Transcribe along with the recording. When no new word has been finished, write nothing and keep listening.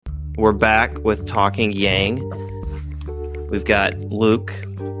we're back with Talking Yang. We've got Luke,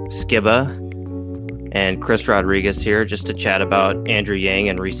 Skiba, and Chris Rodriguez here just to chat about Andrew Yang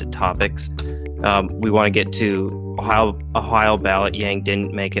and recent topics. We want to get to Ohio ballot. Yang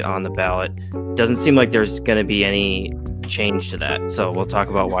didn't make it on the ballot. Doesn't seem like there's going to be any change to that. So we'll talk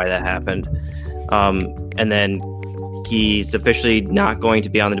about why that happened. And then he's officially not going to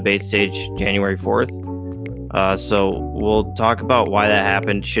be on the debate stage January 4th. So we'll talk about why that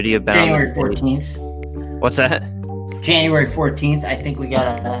happened. Should he have been January on the 14th? What's that? January 14th. I think we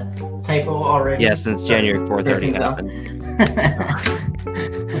got a typo already. Yeah, since January 4th already happened.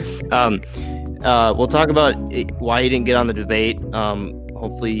 We'll talk about why he didn't get on the debate.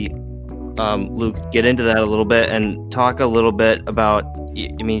 Hopefully, Luke, get into that a little bit and talk a little bit about,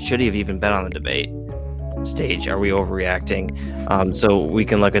 should he have even been on the debate stage? Are we overreacting? So we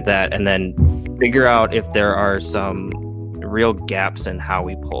can look at that and then figure out if there are some real gaps in how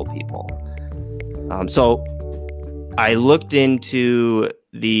we poll people. So I looked into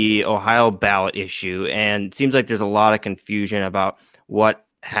the Ohio ballot issue, and it seems like there's a lot of confusion about what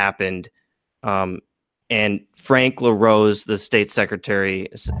happened. And Frank LaRose, the state secretary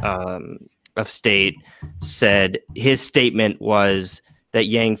of state, said his statement was that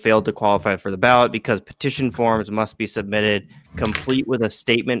Yang failed to qualify for the ballot because petition forms must be submitted complete with a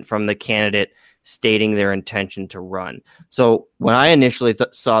statement from the candidate stating their intention to run. So when I initially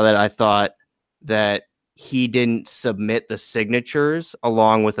saw that, I thought that he didn't submit the signatures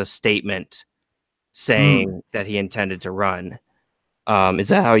along with a statement saying that he intended to run. Is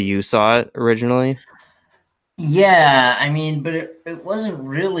that how you saw it originally? Yeah, but it wasn't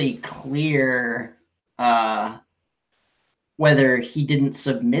really clear whether he didn't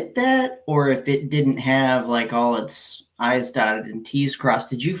submit that or if it didn't have like all its I's dotted and T's crossed.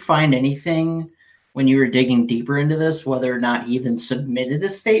 Did you find anything when you were digging deeper into this, whether or not he even submitted a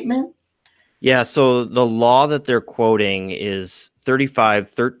statement? Yeah, so the law that they're quoting is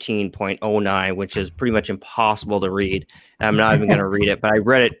 3513.09, which is pretty much impossible to read. And I'm not even going to read it, but I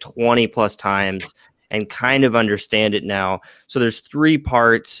read it 20 plus times and kind of understand it now. So there's three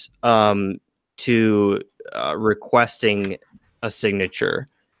parts to requesting a signature.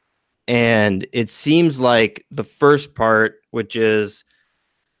 And it seems like the first part, which is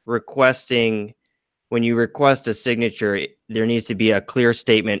requesting, when you request a signature, there needs to be a clear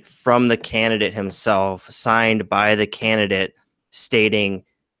statement from the candidate himself, signed by the candidate, stating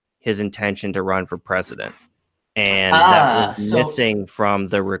his intention to run for president. And that was missing from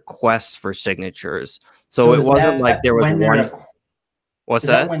the requests for signatures. So it wasn't like there was one. What's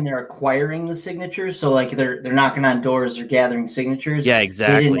that? When they're acquiring the signatures? So like they're knocking on doors, they're gathering signatures. Yeah,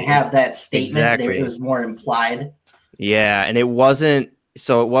 exactly. They didn't have that statement. Exactly. It was more implied. Yeah, and it wasn't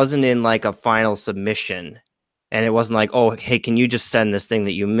in like a final submission. And it wasn't like, oh, hey, can you just send this thing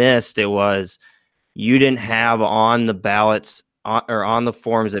that you missed? It was, you didn't have on the ballots or on the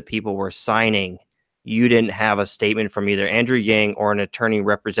forms that people were signing, you didn't have a statement from either Andrew Yang or an attorney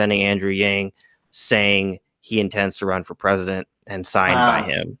representing Andrew Yang saying he intends to run for president and signed by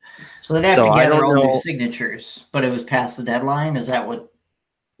him. So they'd have to gather all new signatures, but it was past the deadline? Is that what?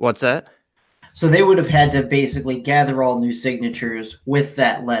 What's that? So they would have had to basically gather all new signatures with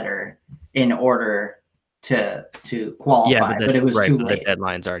that letter in order to qualify, but it was too late. The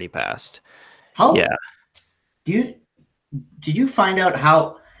deadline's already passed. Did you find out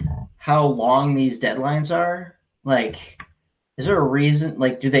how long these deadlines are? Like, is there a reason?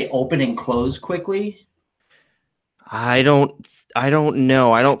 Like, do they open and close quickly? I don't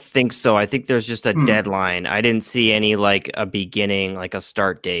know. I don't think so. I think there's just a deadline. I didn't see any like a beginning, like a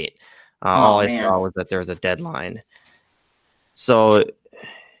start date. All I saw was that there's a deadline. So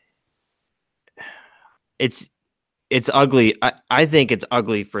it's ugly. I think it's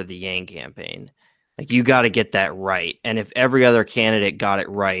ugly for the Yang campaign. Like, you got to get that right. And if every other candidate got it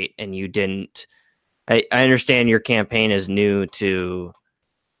right and you didn't, I understand your campaign is new to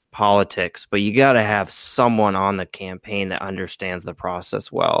politics, but you got to have someone on the campaign that understands the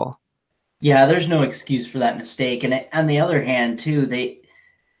process well. Yeah, there's no excuse for that mistake. And on the other hand, too,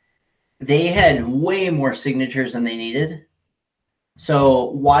 they had way more signatures than they needed.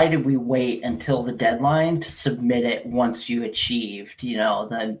 So why did we wait until the deadline to submit it once you achieved,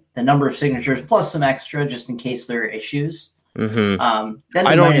 the number of signatures plus some extra just in case there are issues? Mm-hmm. Then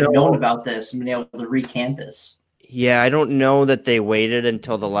they might have known about this and been able to recanvass. Yeah, I don't know that they waited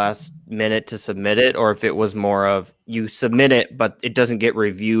until the last minute to submit it, or if it was more of you submit it, but it doesn't get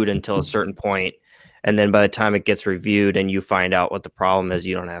reviewed until a certain point. And then by the time it gets reviewed and you find out what the problem is,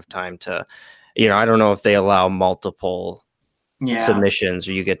 you don't have time to, I don't know if they allow multiple submissions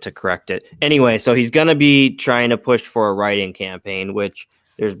or you get to correct it. Anyway, so he's going to be trying to push for a write-in campaign, which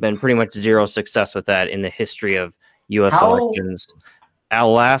There's been pretty much zero success with that in the history of U.S. How elections.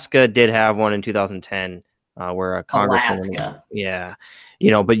 Alaska did have one in 2010 where a congresswoman, Alaska,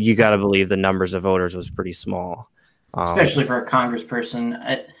 but you got to believe the numbers of voters was pretty small. especially for a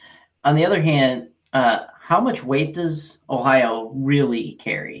congressperson. On the other hand, how much weight does Ohio really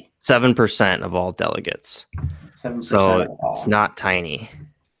carry? 7% of all delegates. 7% So of all. it's not tiny.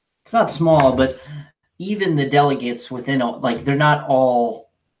 It's not small, but even the delegates within, like, they're not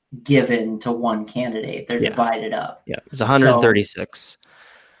all given to one candidate. They're divided up. Yeah, it's 136.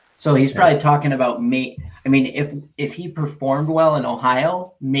 So he's probably talking about if he performed well in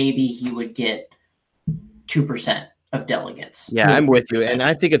Ohio, maybe he would get 2% of delegates. Yeah, I'm with you. And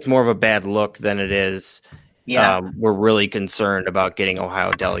I think it's more of a bad look than it is. Yeah. We're really concerned about getting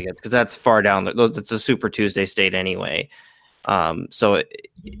Ohio delegates because that's far down. It's a Super Tuesday state anyway. So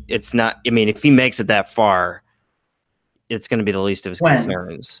it's not, if he makes it that far, it's going to be the least of his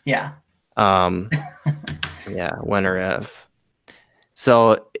concerns. Yeah. Yeah, when or if.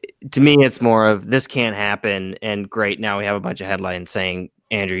 So to me, it's more of this can't happen. And great, now we have a bunch of headlines saying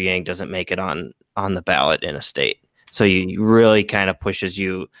Andrew Yang doesn't make it on the ballot in a state. So you really kind of pushes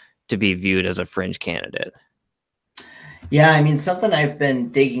you to be viewed as a fringe candidate. Yeah, something I've been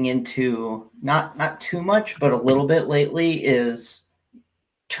digging into, not too much, but a little bit lately, is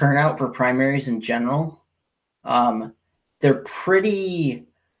turnout for primaries in general. They're pretty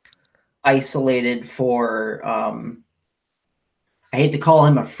isolated for I hate to call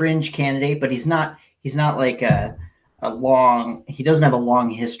him a fringe candidate, but he's not like he doesn't have a long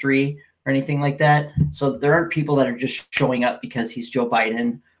history or anything like that. So there aren't people that are just showing up because he's Joe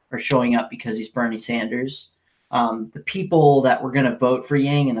Biden or showing up because he's Bernie Sanders. The people that were going to vote for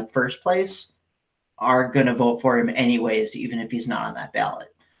Yang in the first place are going to vote for him anyways, even if he's not on that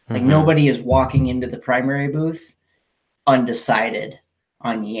ballot. Like, nobody is walking into the primary booth undecided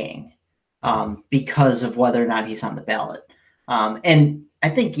on Yang because of whether or not he's on the ballot. And I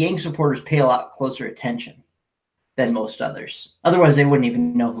think Yang supporters pay a lot closer attention than most others. Otherwise, they wouldn't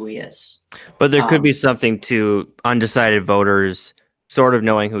even know who he is. But there could be something to undecided voters sort of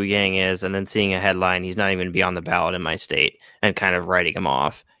knowing who Yang is and then seeing a headline, he's not even going to be on the ballot in my state, and kind of writing him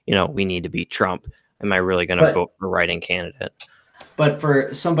off. We need to beat Trump. Am I really going to vote for the write-in candidate? But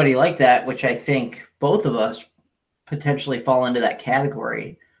for somebody like that, which I think both of us potentially fall into that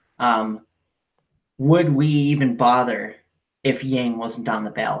category, would we even bother if Yang wasn't on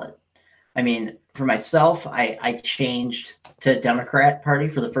the ballot? For myself, I changed to Democrat Party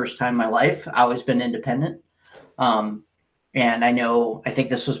for the first time in my life. I've always been independent. And I think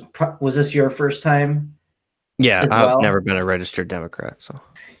this was this your first time? Yeah, I've never been a registered Democrat. So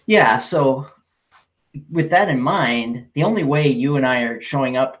yeah, so with that in mind, the only way you and I are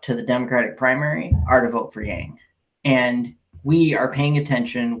showing up to the Democratic primary are to vote for Yang. And we are paying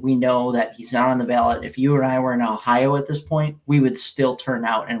attention. We know that he's not on the ballot. If you and I were in Ohio at this point, we would still turn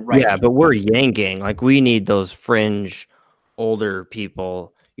out and write. Yeah, but we're Yang gang. Like, we need those fringe older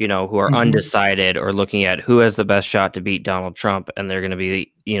people, who are undecided or looking at who has the best shot to beat Donald Trump. And they're going to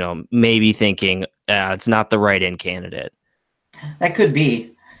be, maybe thinking it's not the write-in candidate. That could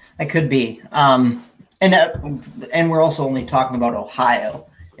be. And we're also only talking about Ohio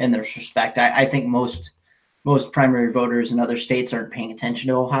in this respect. I think most primary voters in other states aren't paying attention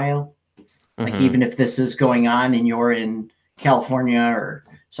to Ohio. Like, even if this is going on and you're in California or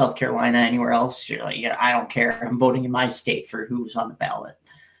South Carolina, anywhere else, you're like, yeah, I don't care. I'm voting in my state for who's on the ballot.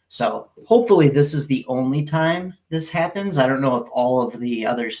 So hopefully this is the only time this happens. I don't know if all of the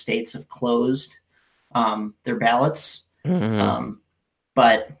other states have closed their ballots.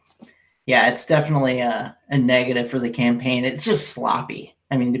 But yeah, it's definitely a negative for the campaign. It's just sloppy.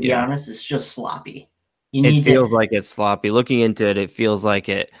 To be honest, it's just sloppy. It feels like it's sloppy. Looking into it, it feels like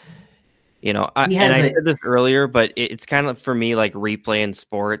it. I said this earlier, but it's kind of, for me, like replay in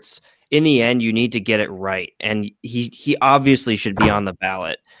sports. In the end, you need to get it right, and he obviously should be on the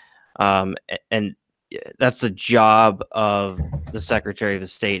ballot. And that's the job of the Secretary of the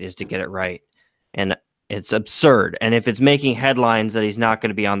State, is to get it right. And it's absurd. And if it's making headlines that he's not going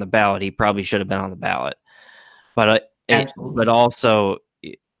to be on the ballot, he probably should have been on the ballot. But also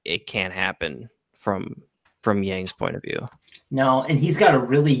it can't happen from Yang's point of view. No, and he's got a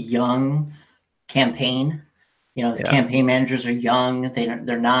really young campaign. His campaign managers are young.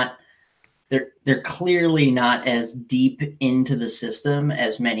 They're clearly not as deep into the system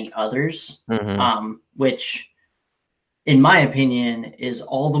as many others, which, in my opinion, is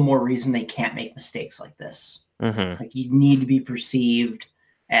all the more reason they can't make mistakes like this. Like, you need to be perceived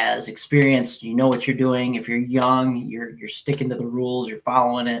as experienced. You know what you're doing. If you're young, you're sticking to the rules, you're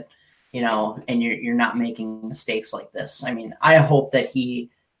following it. and you're not making mistakes like this. I mean, I hope that he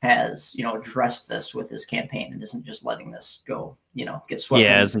has, addressed this with his campaign and isn't just letting this go, get swept.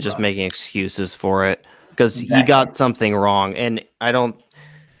 Yeah, isn't just making excuses for it because Exactly. he got something wrong, and I don't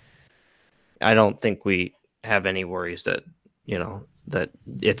think we have any worries that that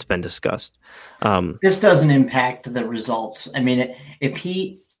it's been discussed. This doesn't impact the results. I mean, if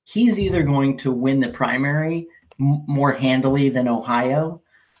he's either going to win the primary more handily than Ohio,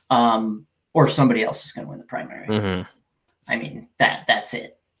 or somebody else is going to win the primary. Mm-hmm. I mean, that's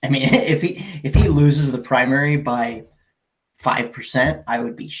it. I mean, if he loses the primary by 5%, I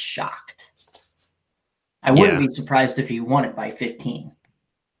would be shocked. I wouldn't be surprised if he won it by 15.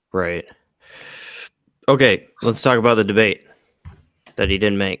 Right. Okay, let's talk about the debate that he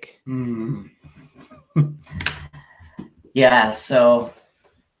didn't make. Yeah, so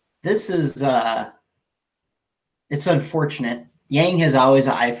this is it's unfortunate. Yang has always,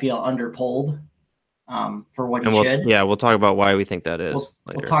 I feel, underpolled for what he should. Yeah, we'll talk about why we think that is.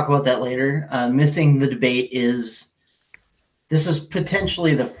 We'll talk about that later. Missing the debate this is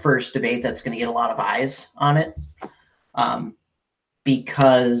potentially the first debate that's going to get a lot of eyes on it,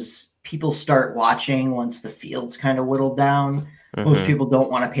 because people start watching once the field's kind of whittled down. Mm-hmm. Most people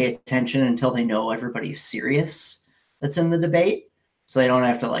don't want to pay attention until they know everybody's serious that's in the debate, so they don't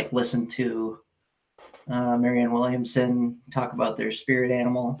have to listen to Marianne Williamson talk about their spirit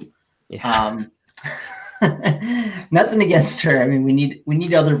animal. Yeah. Nothing against her. I mean, we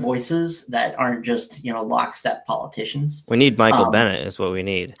need other voices that aren't just lockstep politicians. We need Michael Bennett is what we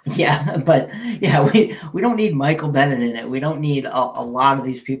need. Yeah, but we don't need Michael Bennett in it. We don't need a lot of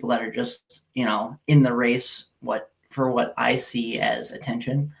these people that are just in the race for what I see as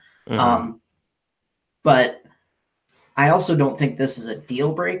attention. Mm-hmm. But I also don't think this is a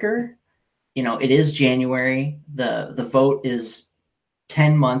deal breaker. It is January. The vote is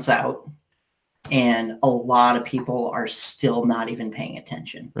 10 months out. And a lot of people are still not even paying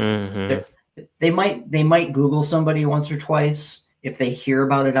attention. Mm-hmm. They might Google somebody once or twice if they hear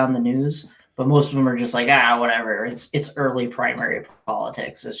about it on the news, but most of them are just like, whatever. It's early primary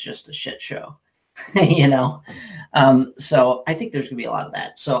politics. It's just a shit show, So I think there's gonna be a lot of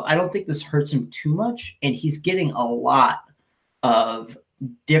that. So I don't think this hurts him too much, and he's getting a lot of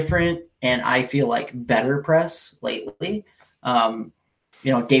different and I feel like better press lately. Dave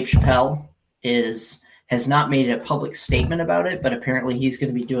Chappelle has not made a public statement about it, but apparently he's going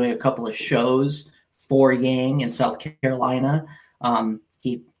to be doing a couple of shows for Yang in South Carolina.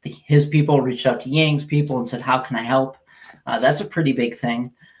 His people reached out to Yang's people and said, "How can I help?" That's a pretty big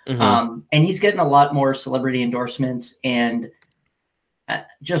thing. Mm-hmm. And he's getting a lot more celebrity endorsements and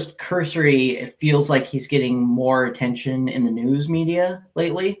just cursory. It feels like he's getting more attention in the news media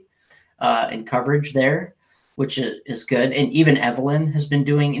lately and coverage there, which is good. And even Evelyn has been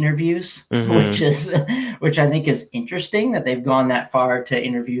doing interviews, mm-hmm. which I think is interesting that they've gone that far to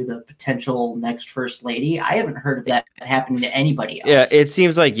interview the potential next first lady. I haven't heard of that happening to anybody else. Yeah, it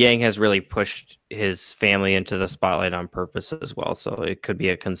seems like Yang has really pushed his family into the spotlight on purpose as well. So it could be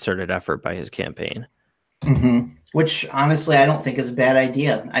a concerted effort by his campaign. Mm-hmm. Which honestly, I don't think is a bad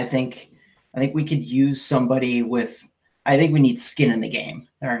idea. I think we could use somebody I think we need skin in the game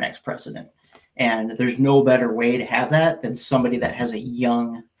in our next president. And there's no better way to have that than somebody that has a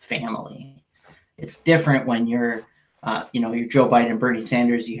young family. It's different when you're Joe Biden, Bernie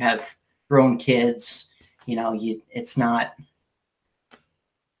Sanders, you have grown kids, it's not,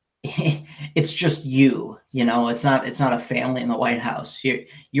 it's just it's not a family in the White House.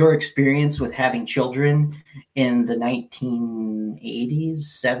 Your experience with having children in the 1980s,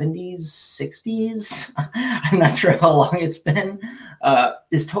 70s, 60s, I'm not sure how long it's been,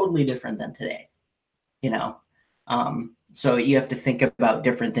 is totally different than today. So you have to think about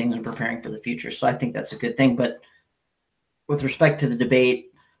different things and preparing for the future. So I think that's a good thing. But with respect to the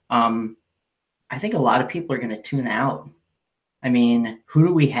debate, I think a lot of people are going to tune out. I mean, who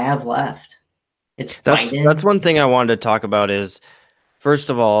do we have left? That's one thing I wanted to talk about is,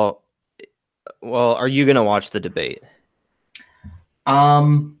 first of all, are you going to watch the debate? I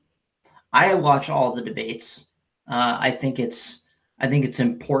watch all the debates. I think it's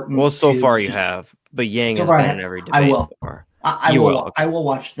important. Well, so far you have, but Yang has been in every debate. I will. So far. I will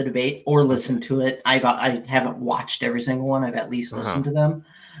watch the debate or listen to it. I haven't watched every single one. I've at least listened to them.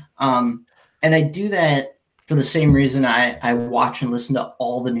 And I do that for the same reason I watch and listen to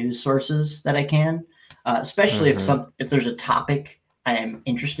all the news sources that I can, especially if there's a topic I am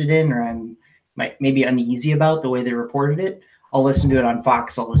interested in or I'm maybe uneasy about the way they reported it. I'll listen to it on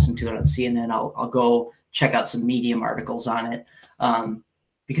Fox. I'll listen to it on CNN. I'll go check out some Medium articles on it,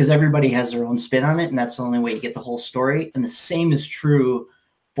 because everybody has their own spin on it, and that's the only way you get the whole story. And the same is true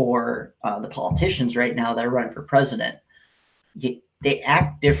for the politicians right now that are running for president, they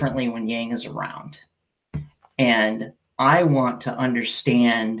act differently when Yang is around. And I want to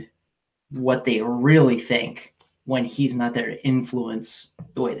understand what they really think when he's not there to influence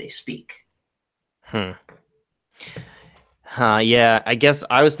the way they speak. Yeah, I guess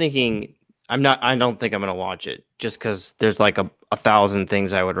I was thinking I don't think I'm gonna watch it just because there's like a 1,000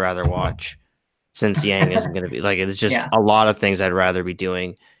 things I would rather watch since Yang isn't gonna be like it's just Yeah. a lot of things I'd rather be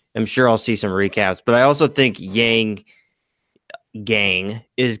doing. I'm sure I'll see some recaps, but I also think Yang gang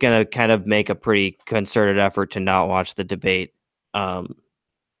is gonna kind of make a pretty concerted effort to not watch the debate, you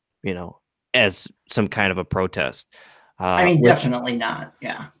know, as some kind of a protest. I mean, definitely not.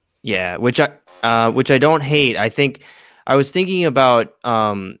 Yeah. Yeah, which I don't hate. I think I was thinking about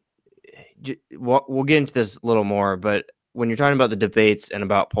we'll get into this a little more, but when you're talking about the debates and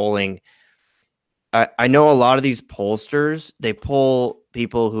about polling, I know a lot of these pollsters, they poll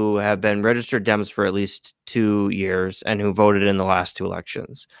people who have been registered Dems for at least 2 years and who voted in the last 2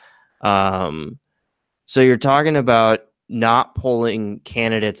 elections. So you're talking about not polling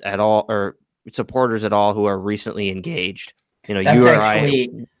candidates at all or supporters at all who are recently engaged. You know, That's you or actually,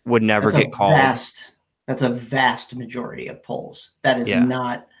 I would never get called. That's a vast majority of polls. That is Yeah.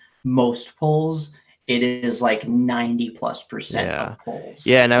 not most polls. It is like 90+% of polls.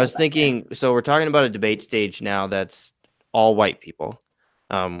 Yeah, and I was thinking, so we're talking about a debate stage now that's all white people,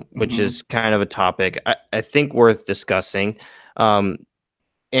 which is kind of a topic I think worth discussing.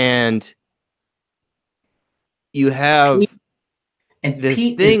 And you have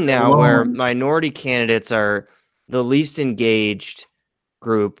this thing now where minority candidates are the least engaged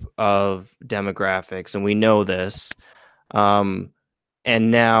group of demographics, and we know this.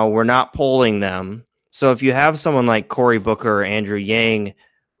 And now we're not polling them. So if you have someone like Cory Booker or Andrew Yang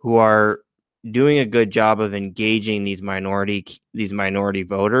who are doing a good job of engaging these minority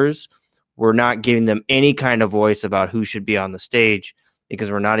voters, we're not giving them any kind of voice about who should be on the stage because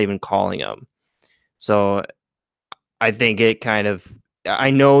we're not even calling them. So I think it kind of,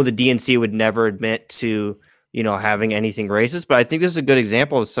 I know the DNC would never admit to, you know, having anything racist, but I think this is a good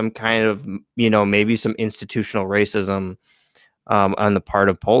example of some kind of, you know, maybe some institutional racism on the part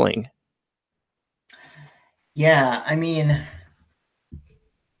of polling. Yeah, I mean,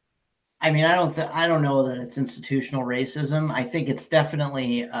 I don't know that it's institutional racism. I think it's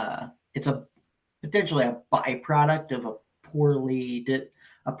definitely it's a potentially a byproduct of a poorly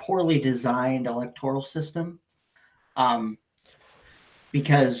designed electoral system.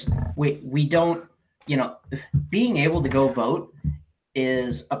 Because we don't, you know, being able to go vote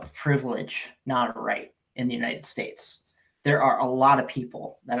is a privilege, not a right in the United States. There are a lot of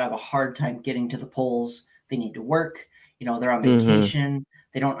people that have a hard time getting to the polls. They need to work, you know, they're on vacation.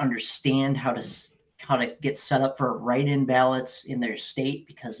 They don't understand how to get set up for write-in ballots in their state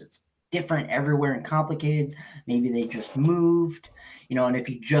because it's different everywhere and complicated. Maybe they just moved, you know, and if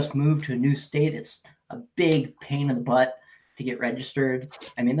you just move to a new state, it's a big pain in the butt to get registered.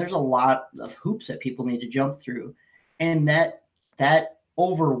 I mean, there's a lot of hoops that people need to jump through, and that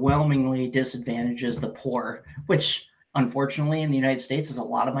overwhelmingly disadvantages the poor, which unfortunately in the United States is a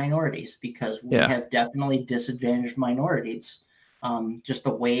lot of minorities because we have definitely disadvantaged minorities. Just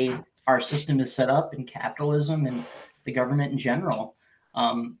the way our system is set up in capitalism and the government in general.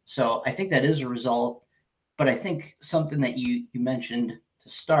 So I think that is a result, but I think something that you mentioned to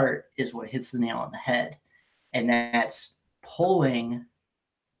start is what hits the nail on the head. And that's polling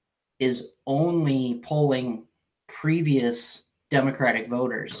is only polling previous Democratic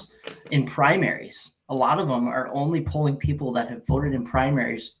voters in primaries. A lot of them are only polling people that have voted in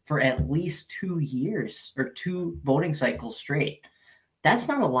primaries for at least 2 years or 2 voting cycles straight. That's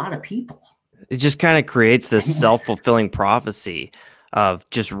not a lot of people. It just kind of creates this self-fulfilling prophecy of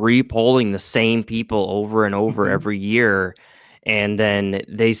just re-polling the same people over and over every year. And then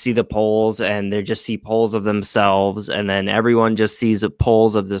they see the polls and they just see polls of themselves. And then everyone just sees the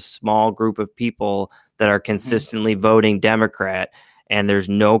polls of this small group of people that are consistently voting Democrat. And there's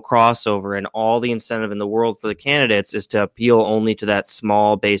no crossover, and all the incentive in the world for the candidates is to appeal only to that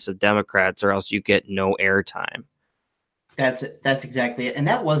small base of Democrats, or else you get no airtime. That's it. That's exactly it. And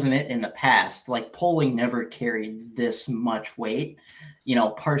that wasn't it in the past. Like, polling never carried this much weight, you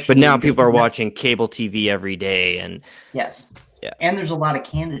know, partially. But now people are watching cable TV every day. And yes. Yeah. And there's a lot of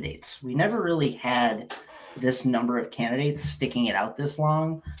candidates. We never really had this number of candidates sticking it out this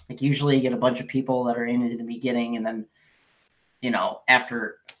long. Like, usually you get a bunch of people that are in it in the beginning, and then, you know,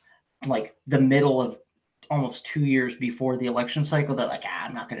 after like the middle of almost 2 years before the election cycle, they're like,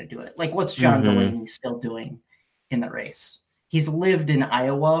 I'm not going to do it. Like, what's John Delaney still doing in the race? He's lived in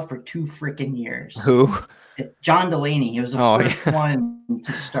Iowa for 2 freaking years. Who? John Delaney. He was the first one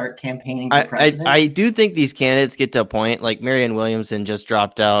to start campaigning for president. I do think these candidates get to a point, like Marianne Williamson just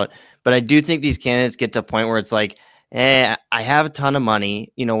dropped out, but I do think these candidates get to a point where it's like, I have a ton of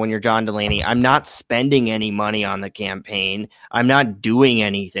money. When you're John Delaney, I'm not spending any money on the campaign. I'm not doing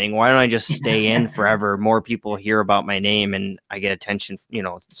anything. Why don't I just stay in forever? More people hear about my name and I get attention,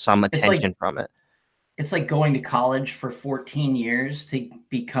 some attention from it. It's like going to college for 14 years to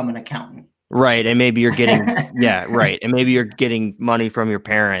become an accountant. Right. And maybe you're getting, right. And maybe you're getting money from your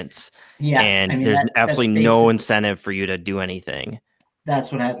parents. Yeah. And there's absolutely no incentive for you to do anything.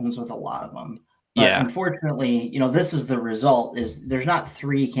 That's what happens with a lot of them. But unfortunately, this is the result is there's not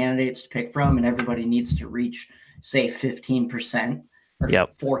 3 candidates to pick from and everybody needs to reach, say, 15% or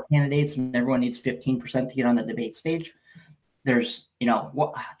 4 candidates and everyone needs 15% to get on the debate stage. There's,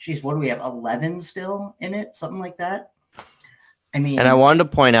 what do we have? 11 still in it? Something like that. And I wanted to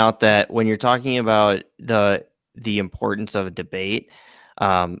point out that when you're talking about the importance of a debate,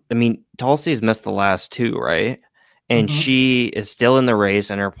 Tulsi's missed the last 2, right? And she is still in the race,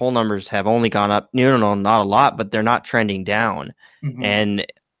 and her poll numbers have only gone up. No, not a lot, but they're not trending down. And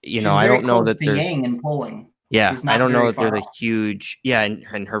she's I don't know that there's Yang in polling. Yeah, I don't know that there's a huge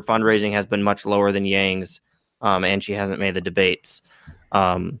and her fundraising has been much lower than Yang's, and she hasn't made the debates,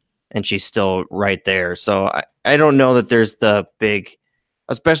 and she's still right there. So I don't know that there's the big,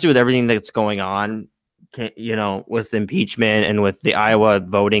 especially with everything that's going on, with impeachment and with the Iowa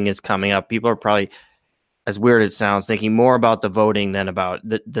voting is coming up. People are probably, as weird as it sounds, thinking more about the voting than about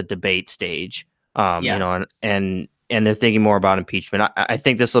the debate stage. And they're thinking more about impeachment. I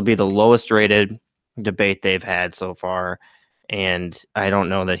think this will be the lowest rated debate they've had so far, and I don't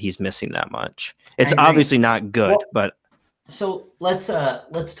know that he's missing that much. It's obviously not good, but so let's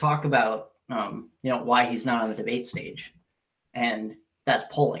talk about why he's not on the debate stage, and that's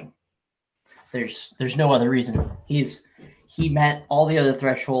polling. There's no other reason. He met all the other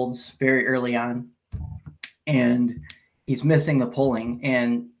thresholds very early on, and he's missing the polling.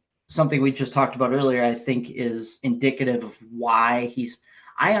 And something we just talked about earlier, I think, is indicative of why he's.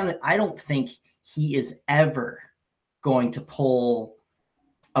 I don't think he is ever going to poll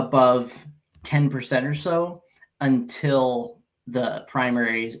above 10% or so until the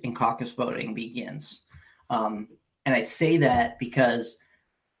primaries and caucus voting begins. And I say that because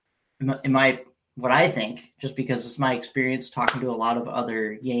what I think, just because it's my experience talking to a lot of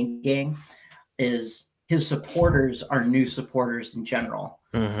other Yang gang, is his supporters are new supporters in general.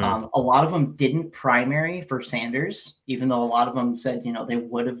 A lot of them didn't primary for Sanders, even though a lot of them said, they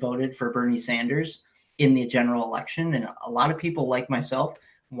would have voted for Bernie Sanders in the general election. And a lot of people like myself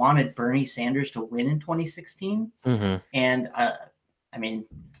wanted Bernie Sanders to win in 2016. And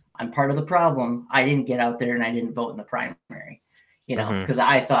I'm part of the problem. I didn't get out there and I didn't vote in the primary, because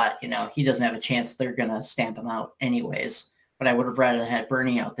I thought, he doesn't have a chance. They're going to stamp him out anyways. But I would have rather had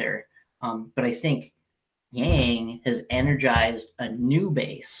Bernie out there. But I think Yang has energized a new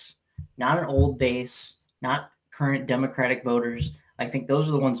base, not an old base, not current Democratic voters. I think those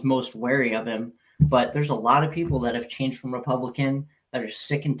are the ones most wary of him. But there's a lot of people that have changed from Republican that are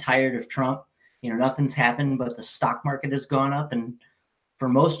sick and tired of Trump. Nothing's happened, but the stock market has gone up. And for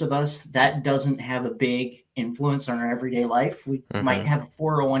most of us, that doesn't have a big influence on our everyday life. We might have a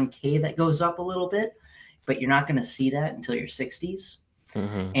 401k that goes up a little bit, but you're not going to see that until your 60s.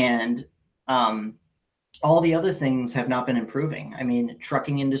 And all the other things have not been improving.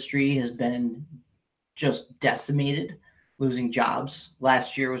 Trucking industry has been just decimated, losing jobs.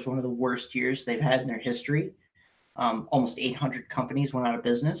 Last year was one of the worst years they've had in their history. Almost 800 companies went out of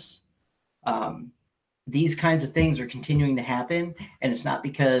business. These kinds of things are continuing to happen, and it's not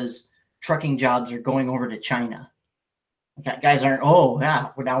because trucking jobs are going over to China. Guys aren't,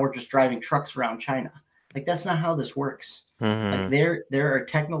 now we're just driving trucks around China. That's not how this works. There are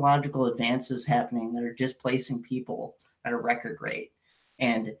technological advances happening that are displacing people at a record rate.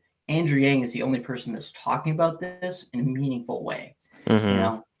 And Andrew Yang is the only person that's talking about this in a meaningful way.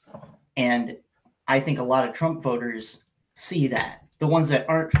 And I think a lot of Trump voters see that. The ones that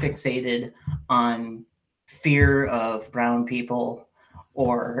aren't fixated on fear of brown people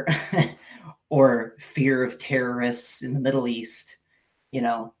or fear of terrorists in the Middle East,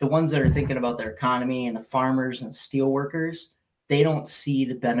 the ones that are thinking about their economy and the farmers and the steel workers, they don't see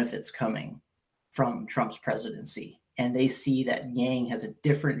the benefits coming from Trump's presidency. And they see that Yang has a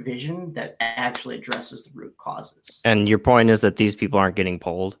different vision that actually addresses the root causes. And your point is that these people aren't getting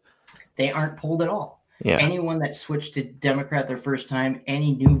polled? They aren't polled at all. Yeah. Anyone that switched to Democrat their first time,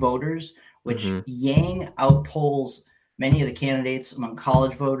 any new voters, which Yang outpolls many of the candidates among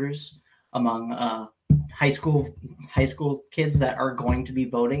college voters, among high school kids that are going to be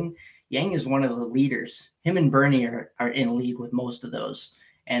voting. Yang is one of the leaders. Him and Bernie are in lead with most of those.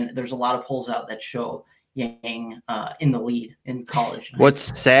 And there's a lot of polls out that show Yang in the lead in college.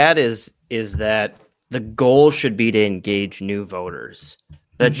 What's sad is that the goal should be to engage new voters.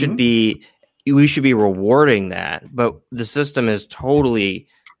 That should be, we should be rewarding that. But the system is totally,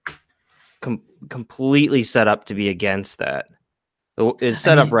 completely set up to be against that. It's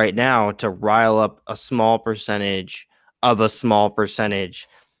set up right now to rile up a small percentage of the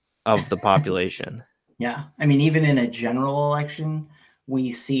population. Yeah. I mean, even in a general election,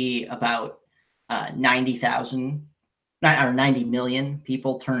 we see about 90,000 or 90 million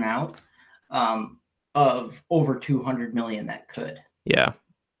people turn out of over 200 million that could. Yeah.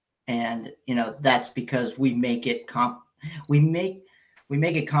 And, that's because we make it we make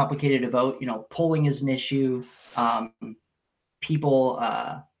it complicated to vote. Polling is an issue. People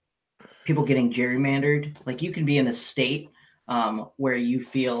getting gerrymandered. Like, you can be in a state where you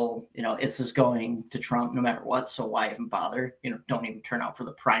feel, it's just going to Trump no matter what. So why even bother? Don't even turn out for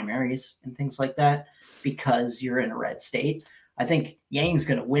the primaries and things like that because you're in a red state. I think Yang's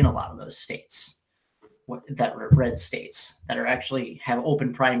going to win a lot of those states, that are red states that are actually have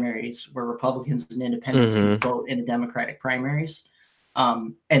open primaries where Republicans and independents can vote in the Democratic primaries.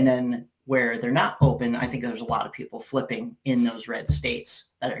 And then where they're not open, I think there's a lot of people flipping in those red states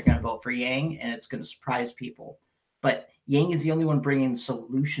that are going to vote for Yang, and it's going to surprise people. But Yang is the only one bringing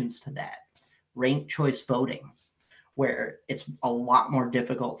solutions to that. Ranked choice voting, where it's a lot more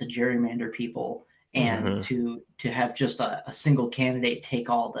difficult to gerrymander people and to have just a single candidate take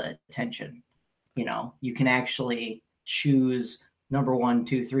all the attention. You can actually choose number 1,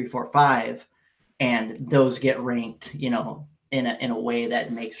 2, 3, 4, 5, and those get ranked, in a way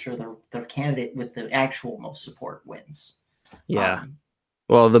that makes sure the candidate with the actual most support wins. Yeah.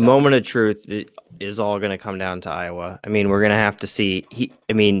 Well, the moment of truth is all going to come down to Iowa. I mean, we're going to have to see. He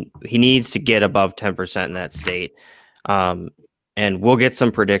needs to get above 10% in that state. And we'll get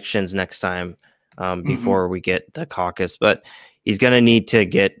some predictions next time before we get the caucus. But he's going to need to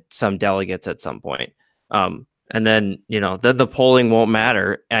get some delegates at some point. And then, the polling won't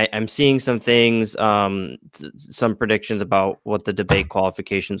matter. I'm seeing some things, some predictions about what the debate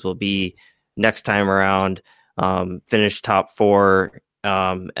qualifications will be next time around. Finish top 4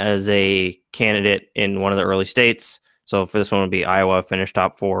 as a candidate in one of the early states. So for this one would be Iowa, finish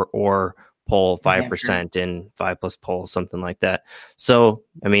top 4, or poll 5% in 5+ polls, something like that. So,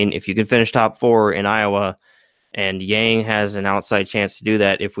 I mean, if you can finish top 4 in Iowa, and Yang has an outside chance to do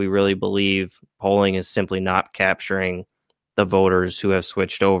that if we really believe polling is simply not capturing the voters who have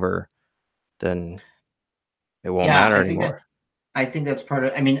switched over, then it won't matter anymore. I think that's part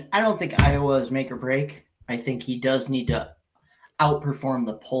of. I mean, I don't think Iowa is make or break. I think he does need to outperform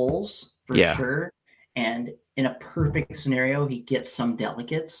the polls for sure. And in a perfect scenario, he gets some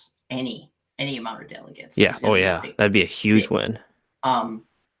delegates, any amount of delegates. Yeah. Oh yeah. That'd be a huge win.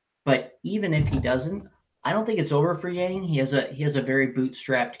 But even if he doesn't, I don't think it's over for Yang. He has a very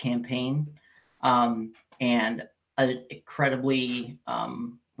bootstrapped campaign, and an incredibly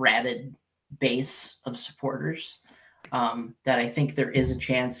rabid base of supporters. That I think there is a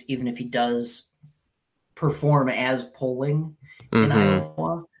chance, even if he does perform as polling in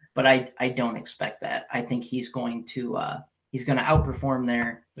Iowa, but I don't expect that. I think he's going to outperform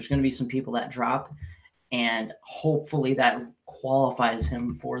there. There's going to be some people that drop, and hopefully that qualifies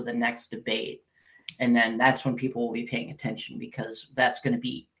him for the next debate. And then that's when people will be paying attention, because that's going to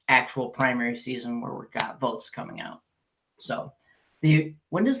be actual primary season where we've got votes coming out. So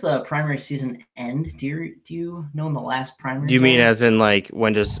when does the primary season end? Do you know in the last primary? Do you mean as in like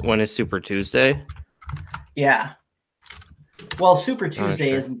when is Super Tuesday? Yeah. Well, Super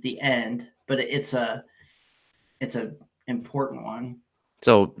Tuesday isn't the end, but it's a important one.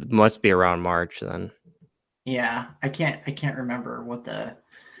 So it must be around March then. Yeah, I can't remember what the.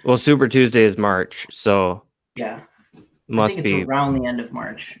 Well, Super Tuesday is March, so yeah, must I think be it's around the end of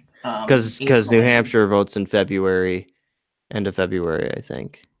March. Because New Hampshire votes in February, end of February, I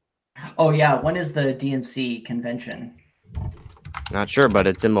think. Oh yeah, when is the DNC convention? Not sure, but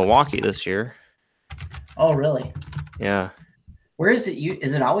it's in Milwaukee this year. Oh really? Yeah. Where is it?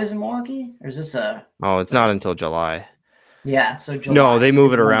 Is it always in Milwaukee, or is this a? Oh, it's not until July. Yeah, so July. No, they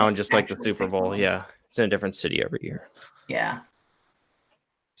move it around just like the Super Bowl. Yeah, it's in a different city every year. Yeah.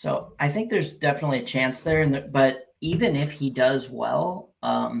 So I think there's definitely a chance there, but even if he does well,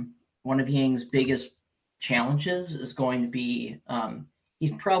 one of Yang's biggest challenges is going to be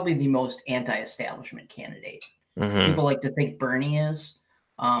he's probably the most anti-establishment candidate. People like to think Bernie is.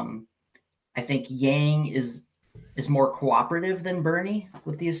 I think Yang is more cooperative than Bernie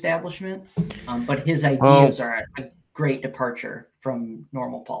with the establishment, but his ideas are great departure from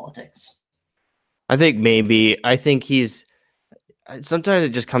normal politics. I think he's sometimes it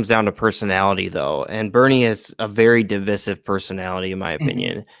just comes down to personality though. And Bernie has a very divisive personality in my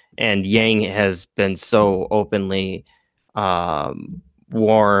opinion. And Yang has been so openly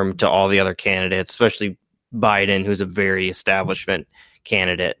warm to all the other candidates, especially Biden, who's a very establishment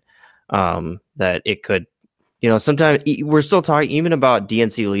candidate, that it could, sometimes we're still talking even about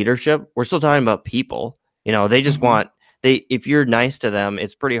DNC leadership. We're still talking about people, they just if you're nice to them,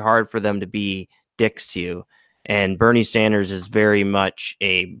 it's pretty hard for them to be dicks to you. And Bernie Sanders is very much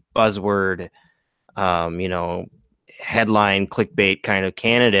a buzzword, headline clickbait kind of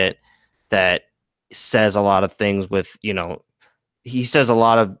candidate that says a lot of things he says a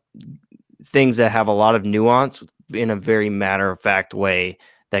lot of things that have a lot of nuance in a very matter-of-fact way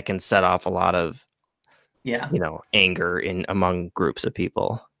that can set off a lot of anger among groups of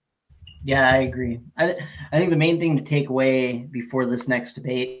people. Yeah, I agree. I think the main thing to take away before this next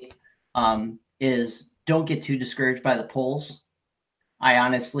debate is don't get too discouraged by the polls. I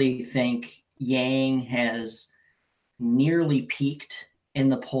honestly think Yang has nearly peaked in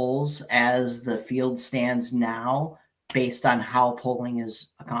the polls as the field stands now based on how polling is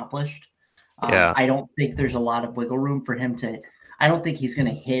accomplished. I don't think there's a lot of wiggle room for him I don't think he's going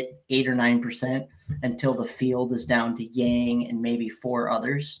to hit 8 or 9% until the field is down to Yang and maybe 4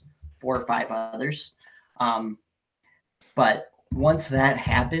 or 5 others. But once that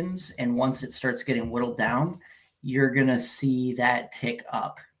happens and once it starts getting whittled down, you're going to see that tick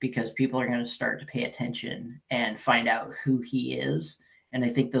up because people are going to start to pay attention and find out who he is. And I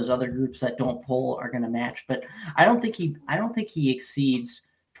think those other groups that don't poll are going to match. But I don't think he exceeds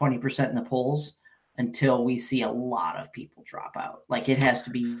 20% in the polls until we see a lot of people drop out. Like it has to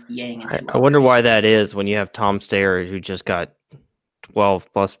be Yang and I wonder why that is when you have Tom Steyer, who just got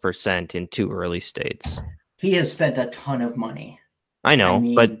 12+% in 2 early states. He has spent a ton of money. I know,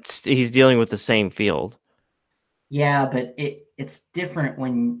 but he's dealing with the same field. Yeah, but it's different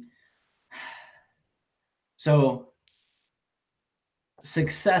when. So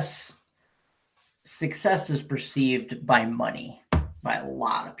success is perceived by money by a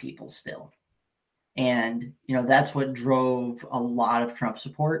lot of people still. And, that's what drove a lot of Trump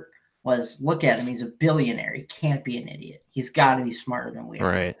support was look at him. He's a billionaire. He can't be an idiot. He's got to be smarter than we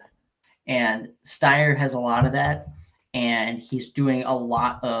are. Right. And Steyer has a lot of that. And he's doing a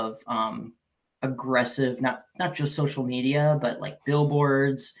lot of aggressive, not just social media, but like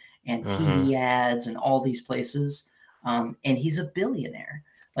billboards and TV ads and all these places. And he's a billionaire,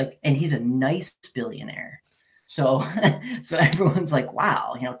 and he's a nice billionaire. So everyone's like,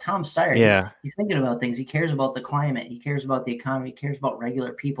 wow, Tom Steyer, he's thinking about things. He cares about the climate. He cares about the economy. He cares about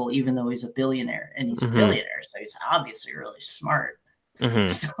regular people, even though he's a billionaire. And he's a billionaire, so he's obviously really smart.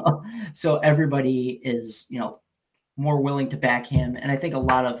 So everybody is, more willing to back him. And I think a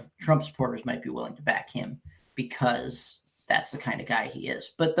lot of Trump supporters might be willing to back him because that's the kind of guy he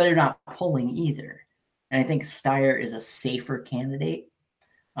is. But they're not polling either. And I think Steyer is a safer candidate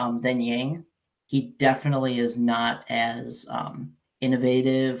than Yang. He definitely is not as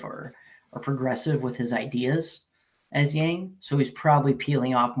innovative or progressive with his ideas as Yang. So he's probably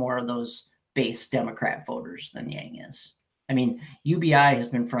peeling off more of those base Democrat voters than Yang is. I mean, UBI has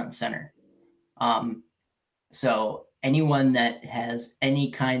been front and center. So anyone that has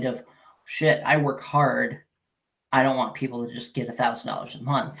any kind of shit, I work hard. I don't want people to just get $1,000 a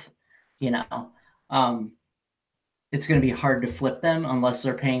month, it's going to be hard to flip them unless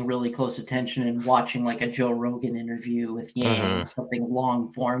they're paying really close attention and watching like a Joe Rogan interview with Yang, something long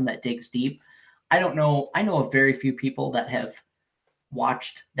form that digs deep. I don't know. I know of very few people that have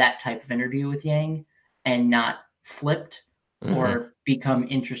watched that type of interview with Yang and not flipped or become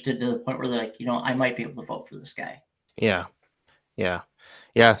interested to the point where they're like, I might be able to vote for this guy. Yeah.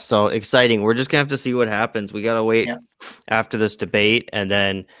 So exciting. We're just going to have to see what happens. We got to wait after this debate and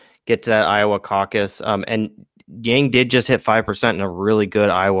then get to that Iowa caucus. And Yang did just hit 5% in a really good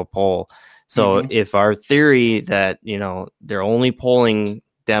Iowa poll. So if our theory that, they're only polling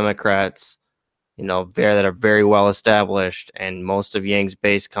Democrats, that are very well established and most of Yang's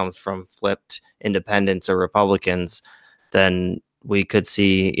base comes from flipped independents or Republicans, then we could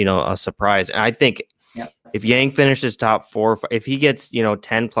see, a surprise. And I think if Yang finishes top 4, if he gets,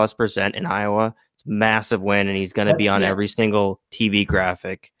 10+% in Iowa, it's a massive win and he's going to be on every single TV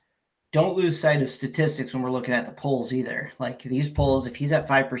graphic. Don't lose sight of statistics when we're looking at the polls either. Like these polls, if he's at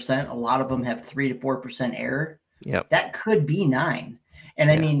 5%, a lot of them have 3 to 4% error. Yep. That could be 9.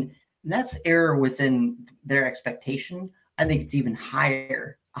 And I mean, that's error within their expectation. I think it's even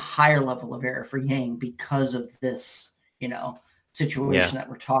higher, a higher level of error for Yang because of this, situation that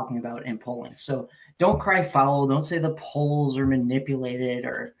we're talking about in polling. So don't cry foul. Don't say the polls are manipulated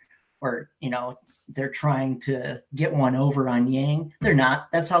or they're trying to get one over on Yang. They're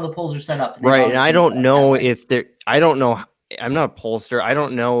not. That's how the polls are set up. Right. And I don't know if they're, I don't know. I'm not a pollster. I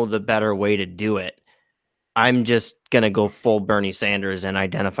don't know the better way to do it. I'm just going to go full Bernie Sanders and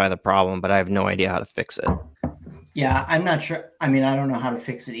identify the problem, but I have no idea how to fix it. Yeah, I'm not sure. I mean, I don't know how to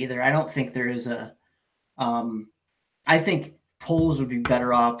fix it either. I don't think there is I think polls would be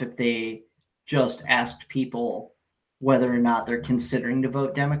better off if they just asked people whether or not they're considering to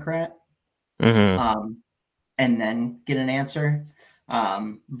vote Democrat, and then get an answer,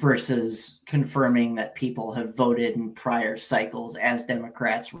 versus confirming that people have voted in prior cycles as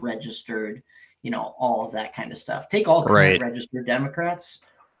Democrats, registered, all of that kind of stuff. Take all current registered Democrats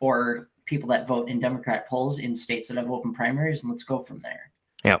or people that vote in Democrat polls in states that have open primaries, and let's go from there.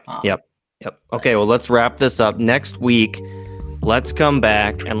 Yep. Okay, well, let's wrap this up. Next week, let's come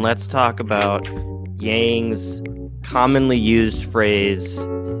back and let's talk about Yang's commonly used phrase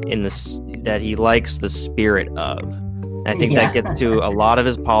that he likes the spirit of. I think that gets to a lot of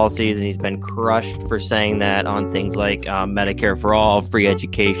his policies, and he's been crushed for saying that on things like Medicare for all, free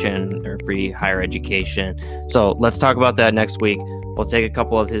education, or free higher education. So let's talk about that next week. We'll take a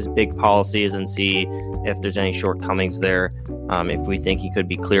couple of his big policies and see if there's any shortcomings there. If we think he could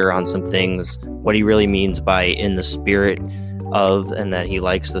be clearer on some things, what he really means by in the spirit of, and that he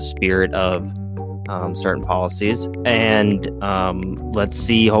likes the spirit of certain policies. And let's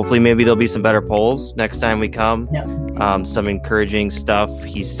see, hopefully maybe there'll be some better polls next time we come. Some encouraging stuff.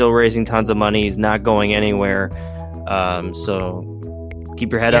 He's still raising tons of money. He's not going anywhere. So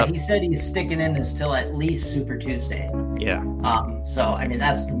keep your head up. He said he's sticking in this till at least Super Tuesday. Yeah. So, I mean,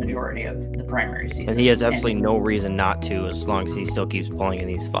 that's the majority of the primary season. And he has absolutely no reason not to, as long as he still keeps pulling in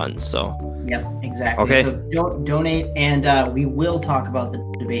these funds. So. Yep, exactly. Okay. So donate, and we will talk about the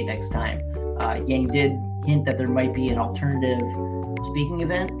debate next time. Yang did hint that there might be an alternative speaking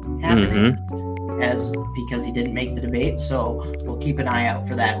event happening, because he didn't make the debate. So we'll keep an eye out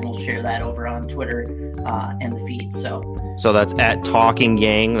for that, and we'll share that over on Twitter and the feed. So that's at Talking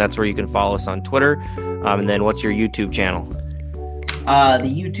Yang. That's where you can follow us on Twitter. And then what's your YouTube channel? The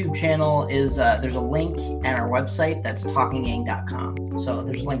YouTube channel is there's a link at our website. That's talkingyang.com. So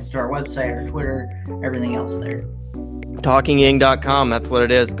there's links to our website, our Twitter, everything else there. TalkingYang.com. That's what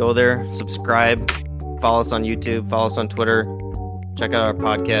it is. Go there, subscribe, follow us on YouTube, follow us on Twitter, check out our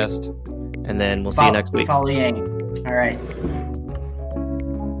podcast, and then we'll see you next week. Follow Yang. All right.